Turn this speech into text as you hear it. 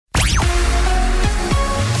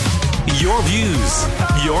Your views,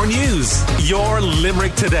 your news, your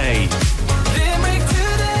Limerick Today. Limerick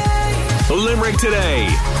Today. Limerick Today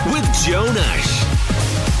with Joe Nash.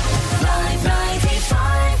 Live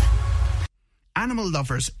 95. Animal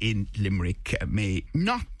lovers in Limerick may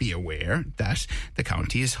not be aware that the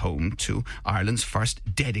county is home to Ireland's first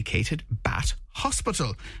dedicated bat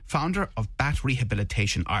hospital. Founder of Bat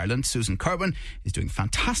Rehabilitation Ireland, Susan Kerwin, is doing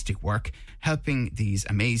fantastic work helping these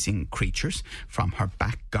amazing creatures from her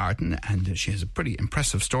back garden, and she has a pretty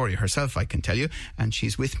impressive story herself, I can tell you, and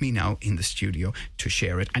she's with me now in the studio to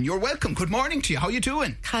share it. And you're welcome. Good morning to you. How are you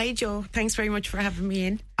doing? Hi, Joe. Thanks very much for having me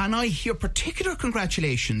in. And I hear particular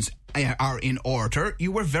congratulations are in order.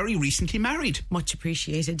 You were very recently married. Much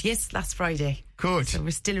appreciated. Yes, last Friday. Good. So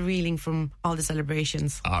we're still reeling from all the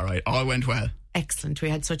celebrations. All right. All went well. Excellent. We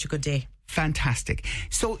had such a good day. Fantastic.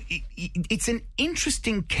 So it's an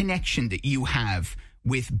interesting connection that you have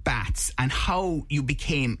with bats and how you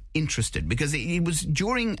became interested, because it was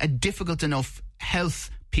during a difficult enough health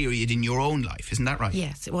period in your own life. Isn't that right?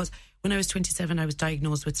 Yes, it was. When I was 27, I was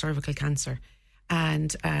diagnosed with cervical cancer.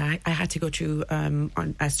 And I had to go through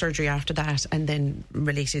a surgery after that and then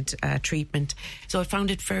related treatment. So I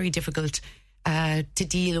found it very difficult to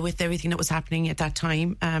deal with everything that was happening at that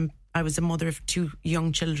time. I was a mother of 2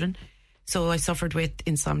 young children, so I suffered with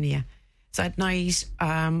insomnia. So at night,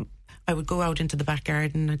 I would go out into the back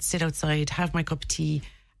garden, I'd sit outside, have my cup of tea,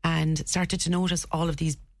 and started to notice all of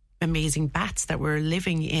these amazing bats that were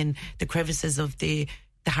living in the crevices of the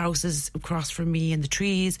houses across from me and the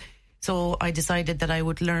trees. So I decided that I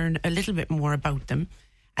would learn a little bit more about them,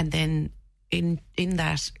 and then in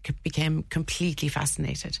that became completely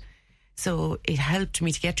fascinated. So it helped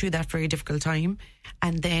me to get through that very difficult time.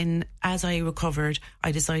 And then as I recovered,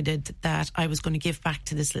 I decided that I was going to give back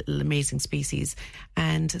to this little amazing species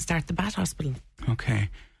and start the bat hospital. Okay.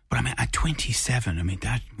 But I mean, at 27,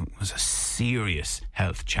 that was a serious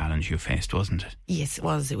health challenge you faced, wasn't it? Yes, it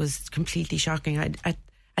was. It was completely shocking.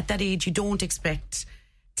 At that age, you don't expect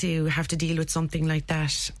to have to deal with something like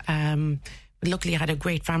that. Luckily, I had a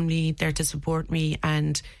great family there to support me,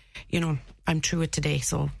 and, I'm through it today,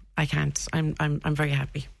 so I can't. I'm very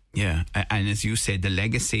happy. Yeah, and as you said, the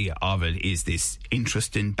legacy of it is this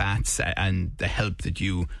interest in bats and the help that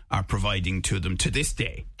you are providing to them to this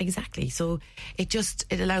day. Exactly. So it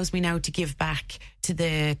allows me now to give back to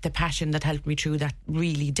the passion that helped me through that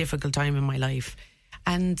really difficult time in my life.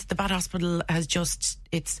 And the Bat Hospital has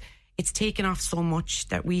it's taken off so much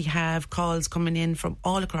that we have calls coming in from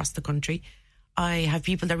all across the country. I have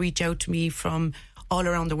people that reach out to me from all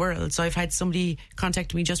around the world. So I've had somebody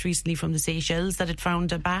contact me just recently from the Seychelles that had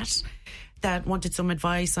found a bat that wanted some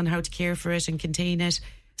advice on how to care for it and contain it.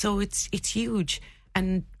 So it's huge.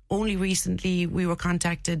 And only recently we were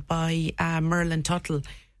contacted by Merlin Tuttle,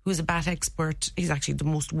 who's a bat expert. He's actually the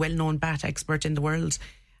most well-known bat expert in the world.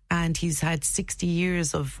 And he's had 60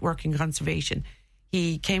 years of work in conservation.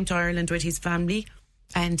 He came to Ireland with his family,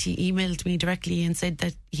 and he emailed me directly and said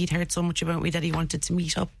that he'd heard so much about me that he wanted to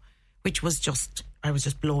meet up, which was I was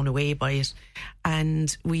just blown away by it.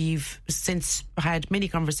 And we've since had many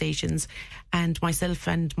conversations, and myself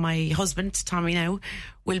and my husband, Tommy, now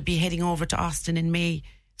will be heading over to Austin in May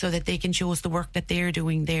so that they can show us the work that they're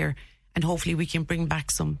doing there, and hopefully we can bring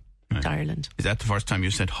back some to Ireland. Is that the first time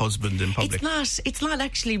you said husband in public? It's not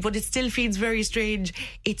actually, but it still feels very strange.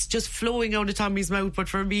 It's just flowing out of Tommy's mouth, but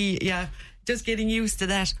for me, yeah, just getting used to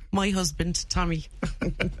that. My husband, Tommy.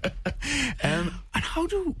 And how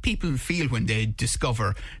do people feel when they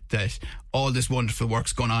discover that all this wonderful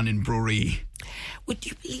work's going on in Brewery? Would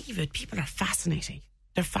you believe it? People are fascinating.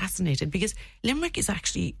 They're fascinated because Limerick is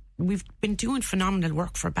actually, we've been doing phenomenal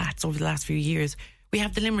work for bats over the last few years. We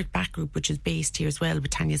have the Limerick Bat Group, which is based here as well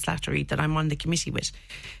with Tanya Slattery, that I'm on the committee with.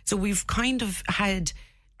 So we've kind of had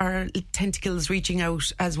our tentacles reaching out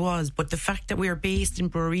as was, but the fact that we're based in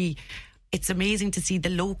Brewery, it's amazing to see the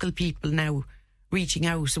local people now reaching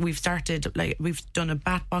out. So we've done a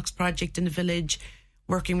bat box project in the village,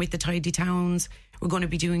 working with the Tidy Towns. We're going to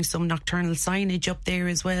be doing some nocturnal signage up there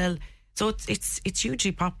as well. So it's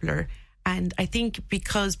hugely popular. And I think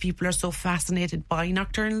because people are so fascinated by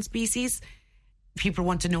nocturnal species, people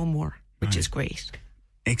want to know more, which is great.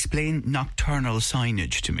 Explain nocturnal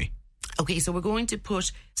signage to me. Okay, so we're going to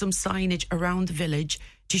put some signage around the village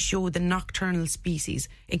to show the nocturnal species,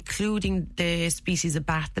 including the species of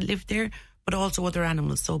bat that live there, but also other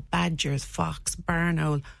animals. So badgers, fox, barn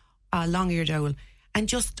owl, long-eared owl, and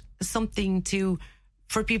just something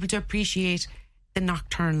for people to appreciate the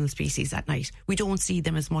nocturnal species at night. We don't see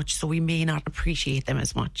them as much, so we may not appreciate them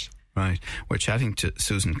as much. Right. We're chatting to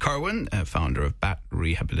Susan Kerwin, founder of Bat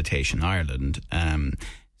Rehabilitation Ireland.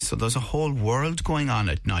 So there's a whole world going on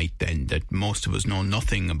at night then that most of us know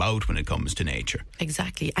nothing about when it comes to nature.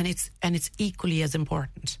 Exactly, and it's equally as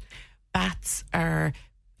important. Bats are,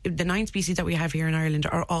 the 9 species that we have here in Ireland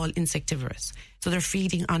are all insectivorous, so they're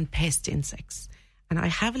feeding on pest insects. And I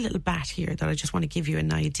have a little bat here that I just want to give you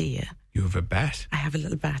an idea. You have a bat? I have a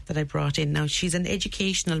little bat that I brought in. Now, she's an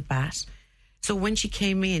educational bat. So when she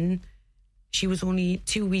came in, she was only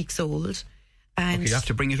 2 weeks old. And okay, you have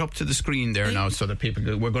to bring it up to the screen there now so that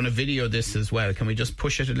people we're going to video this as well. Can we just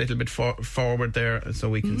push it a little bit forward there so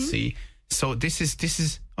we can see? So this is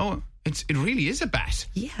it really is a bat.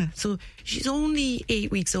 Yeah, so she's only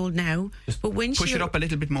 8 weeks old now. But when push it up a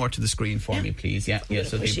little bit more to the screen for me, please. Yeah.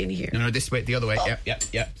 So push in here. No, this way, the other way. Oh.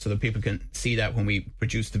 Yeah. So that people can see that when we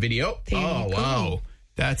produce the video. There you go. Wow,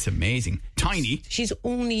 that's amazing. Tiny. She's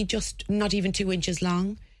only just not even 2 inches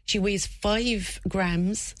long. She weighs 5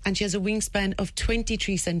 grams and she has a wingspan of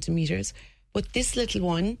 23 centimetres. But this little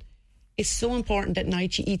one is so important at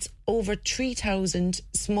night. She eats over 3,000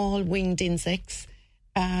 small winged insects,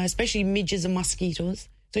 especially midges and mosquitoes.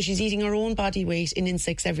 So she's eating her own body weight in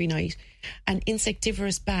insects every night. And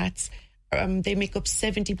insectivorous bats, they make up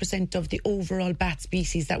 70% of the overall bat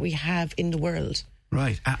species that we have in the world.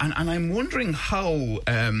 Right. And I'm wondering how...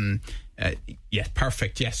 yeah,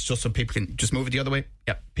 perfect. Yes, just so people can just move it the other way.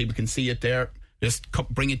 Yep, people can see it there. Just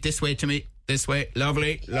bring it this way to me. This way.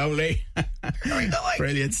 Lovely.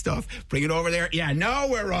 Brilliant stuff. Bring it over there. Yeah, now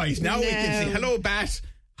we're right. Now we can see. Hello, bat.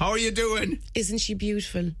 How are you doing? Isn't she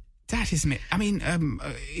beautiful? That is me. I mean,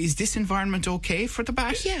 is this environment okay for the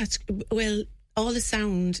bat? Yeah, well, all the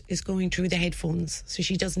sound is going through the headphones, so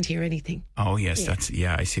she doesn't hear anything. Oh yes,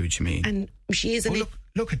 I see what you mean. And she is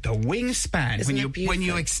look at the wingspan. Isn't when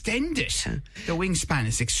you extend it, the wingspan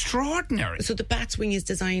is extraordinary. So the bat's wing is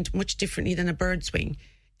designed much differently than a bird's wing.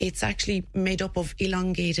 It's actually made up of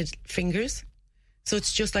elongated fingers, so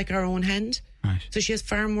it's just like our own hand. Right. So she has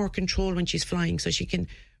far more control when she's flying, so she can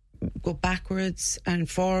go backwards and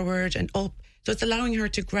forward and up. So it's allowing her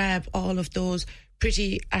to grab all of those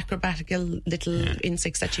pretty acrobatical little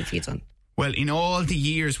insects that she feeds on. Well, in all the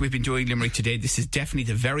years we've been doing Limerick Today, this is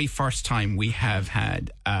definitely the very first time we have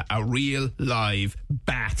had a real live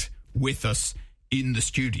bat with us in the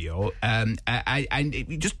studio. And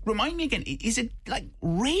just remind me again, is it like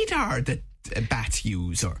radar that bats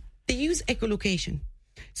use? Or they use echolocation.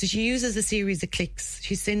 So she uses a series of clicks.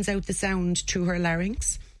 She sends out the sound through her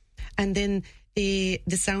larynx, and then the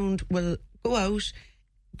sound will go out,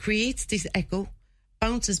 creates this echo,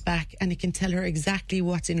 bounces back, and it can tell her exactly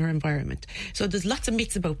what's in her environment. So there's lots of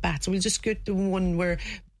myths about bats. We'll just get the one where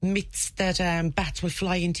myths that bats will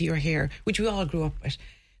fly into your hair, which we all grew up with.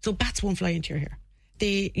 So bats won't fly into your hair.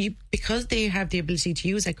 Because they have the ability to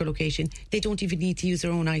use echolocation, they don't even need to use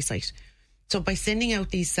their own eyesight. So by sending out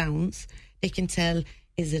these sounds, they can tell,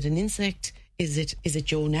 is it an insect? Is it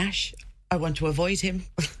Joe Nash? I want to avoid him.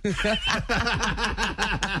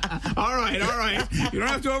 All right. You don't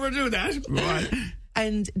have to overdo that. Go on.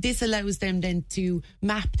 And this allows them then to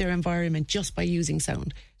map their environment just by using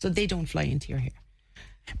sound. So they don't fly into your hair.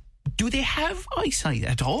 Do they have eyesight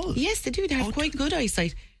at all? Yes, they do. They have quite good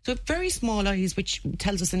eyesight. So very small eyes, which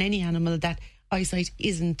tells us in any animal that eyesight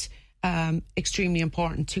isn't extremely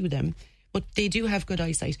important to them. But they do have good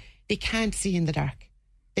eyesight. They can't see in the dark.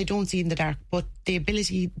 They don't see in the dark, but the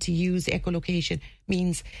ability to use echolocation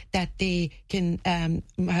means that they can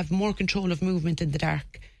have more control of movement in the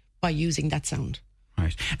dark by using that sound.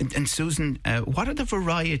 Right. And Susan, what are the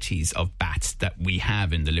varieties of bats that we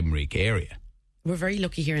have in the Limerick area? We're very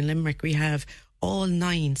lucky here in Limerick. We have all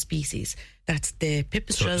 9 species. That's the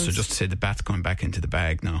pipistrelles. So just to say the bat's going back into the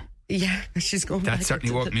bag now. Yeah, she's going back. That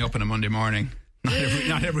certainly woke me up on a Monday morning.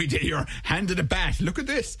 Not every day you're handed a bat. Look at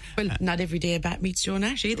this. Well, not every day a bat meets Joe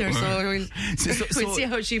Nash either. So we'll see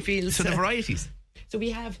how she feels. So the varieties. So we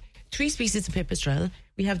have 3 species of pipistrelle.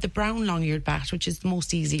 We have the brown long-eared bat, which is the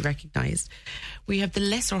most easily recognised. We have the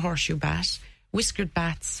lesser horseshoe bat, whiskered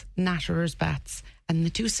bats, natterer's bats, and the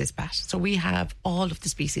Natusis bat. So we have all of the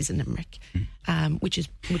species in Limerick, which is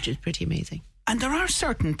pretty amazing. And there are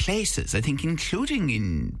certain places, I think, including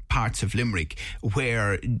in parts of Limerick,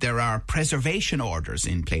 where there are preservation orders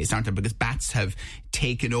in place, aren't there? Because bats have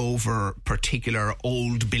taken over particular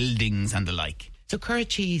old buildings and the like. So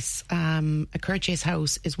Currachase, a Currachase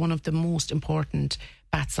house is one of the most important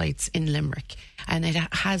bat sites in Limerick. And it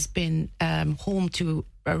has been home to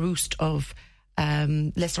a roost of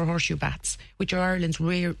lesser horseshoe bats, which are Ireland's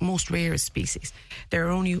most rarest species. There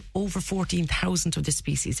are only over 14,000 of this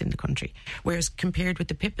species in the country, whereas compared with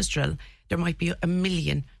the pipistrelle, there might be 1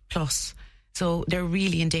 million plus. So they're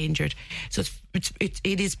really endangered. So it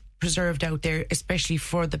is preserved out there, especially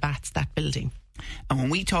for the bats, that building. And when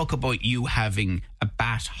we talk about you having a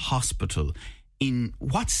bat hospital, in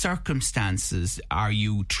what circumstances are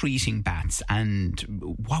you treating bats, and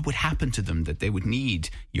what would happen to them that they would need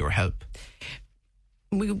your help?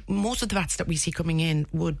 Most of the bats that we see coming in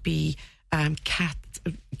would be cat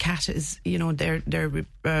is, they're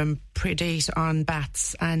predate on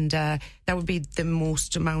bats, and that would be the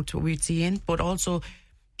most amount we'd see in. But also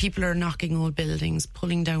people are knocking old buildings,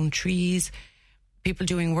 pulling down trees, people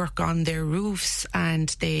doing work on their roofs, and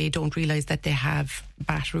they don't realise that they have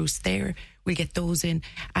bat roosts there. We get those in.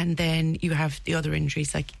 And then you have the other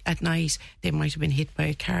injuries, like at night they might have been hit by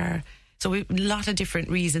a car. So a lot of different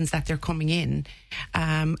reasons that they're coming in,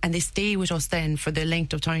 and they stay with us then for the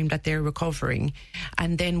length of time that they're recovering.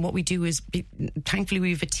 And then what we do is, thankfully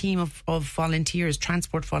we have a team of volunteers,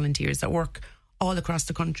 transport volunteers, that work all across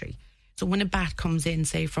the country. So when a bat comes in,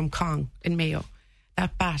 say from Cong in Mayo,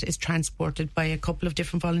 that bat is transported by a couple of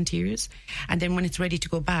different volunteers, and then when it's ready to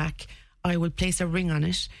go back, I will place a ring on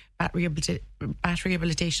it. Bat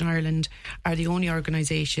Rehabilitation Ireland are the only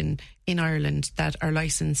organisation in Ireland that are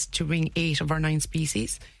licensed to ring 8 of our 9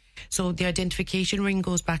 species. So the identification ring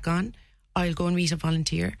goes back on. I'll go and meet a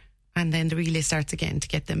volunteer, and then the relay starts again to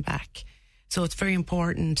get them back. So it's very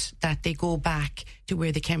important that they go back to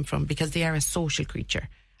where they came from, because they are a social creature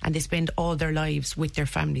and they spend all their lives with their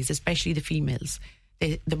families, especially the females.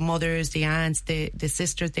 The mothers, the aunts, the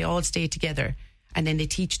sisters, they all stay together. And then they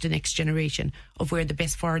teach the next generation of where the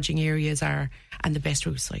best foraging areas are and the best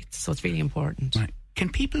root sites. So it's really important. Right. Can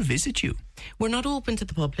people visit you? We're not open to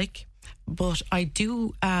the public, but I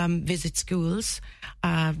do visit schools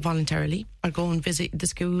voluntarily. I go and visit the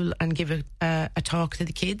school and give a talk to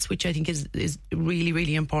the kids, which I think is really,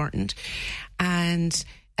 really important. And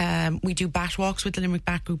we do bat walks with the Limerick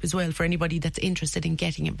Bat Group as well, for anybody that's interested in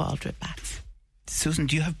getting involved with bats. Susan,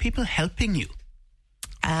 do you have people helping you?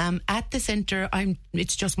 At the centre,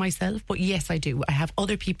 it's just myself, but yes, I do. I have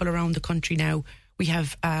other people around the country now. We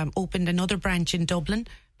have opened another branch in Dublin,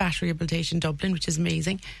 Bat Rehabilitation Dublin, which is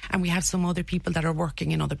amazing, and we have some other people that are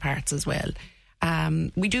working in other parts as well.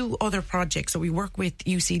 We do other projects, so we work with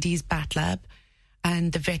UCD's Bat Lab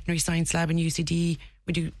and the Veterinary Science Lab in UCD.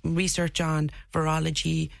 We do research on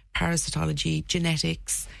virology, parasitology,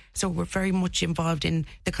 genetics, so we're very much involved in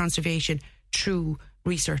the conservation through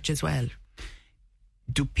research as well.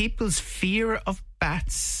 Do people's fear of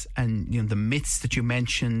bats and the myths that you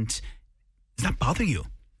mentioned, does that bother you?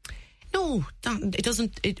 No, it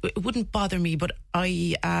doesn't. It wouldn't bother me, but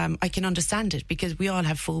I can understand it, because we all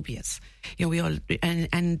have phobias. We all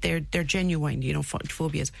and they're genuine,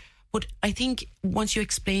 phobias. But I think once you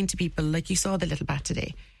explain to people, like you saw the little bat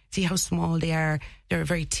today, see how small they are. They're a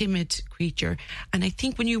very timid creature, and I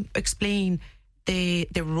think when you explain the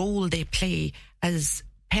role they play as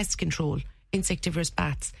pest control, insectivorous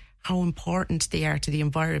bats, how important they are to the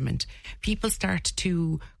environment, people start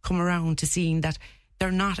to come around to seeing that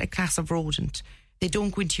they're not a class of rodent. They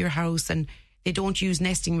don't go into your house, and they don't use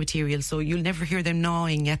nesting material, so you'll never hear them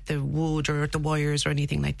gnawing at the wood or at the wires or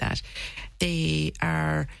anything like that. It's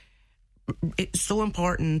so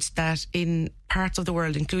important that in parts of the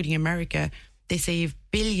world, including America, they save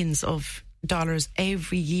billions of dollars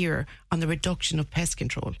every year on the reduction of pest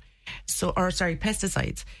control.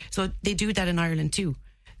 Pesticides. So they do that in Ireland too.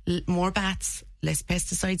 More bats, less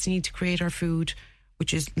pesticides need to create our food,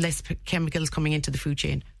 which is less chemicals coming into the food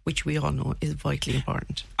chain, which we all know is vitally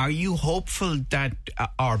important. Are you hopeful that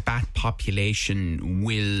our bat population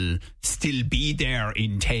will still be there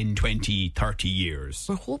in 10, 20, 30 years?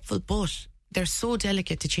 We're hopeful, but they're so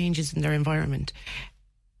delicate to changes in their environment.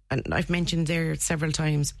 And I've mentioned there several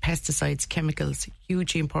times, pesticides, chemicals,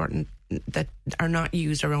 hugely important, that are not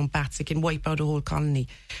used around bats. It can wipe out a whole colony.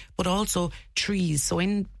 But also trees. So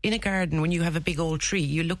in a garden, when you have a big old tree,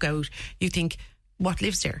 you look out, you think, what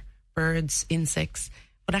lives there? Birds, insects.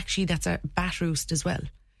 But actually that's a bat roost as well.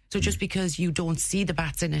 So just because you don't see the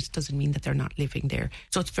bats in it doesn't mean that they're not living there.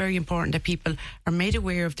 So it's very important that people are made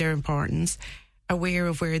aware of their importance, aware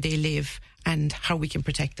of where they live and how we can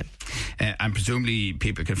protect them. And presumably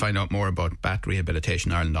people can find out more about Bat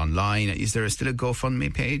Rehabilitation Ireland online. Is there still a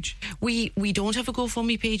GoFundMe page? We don't have a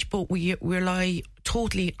GoFundMe page, but we rely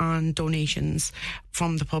totally on donations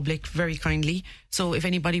from the public, very kindly. So if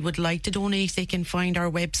anybody would like to donate, they can find our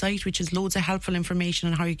website, which is loads of helpful information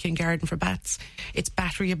on how you can garden for bats. It's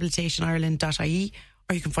batrehabilitationireland.ie,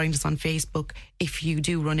 or you can find us on Facebook if you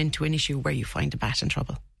do run into an issue where you find a bat in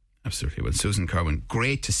trouble. Absolutely. Well, Susan Kerwin,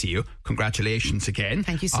 great to see you. Congratulations again.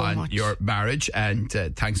 Thank you so on much. your marriage, and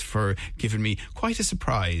thanks for giving me quite a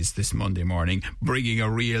surprise this Monday morning, bringing a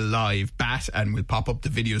real live bat, and we'll pop up the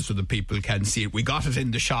videos so that people can see it. We got it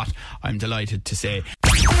in the shot, I'm delighted to say.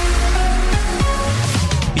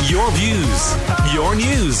 Your views, your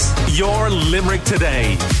news, your Limerick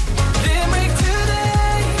Today. Limerick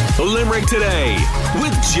today. Limerick Today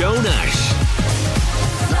with Joe Nash.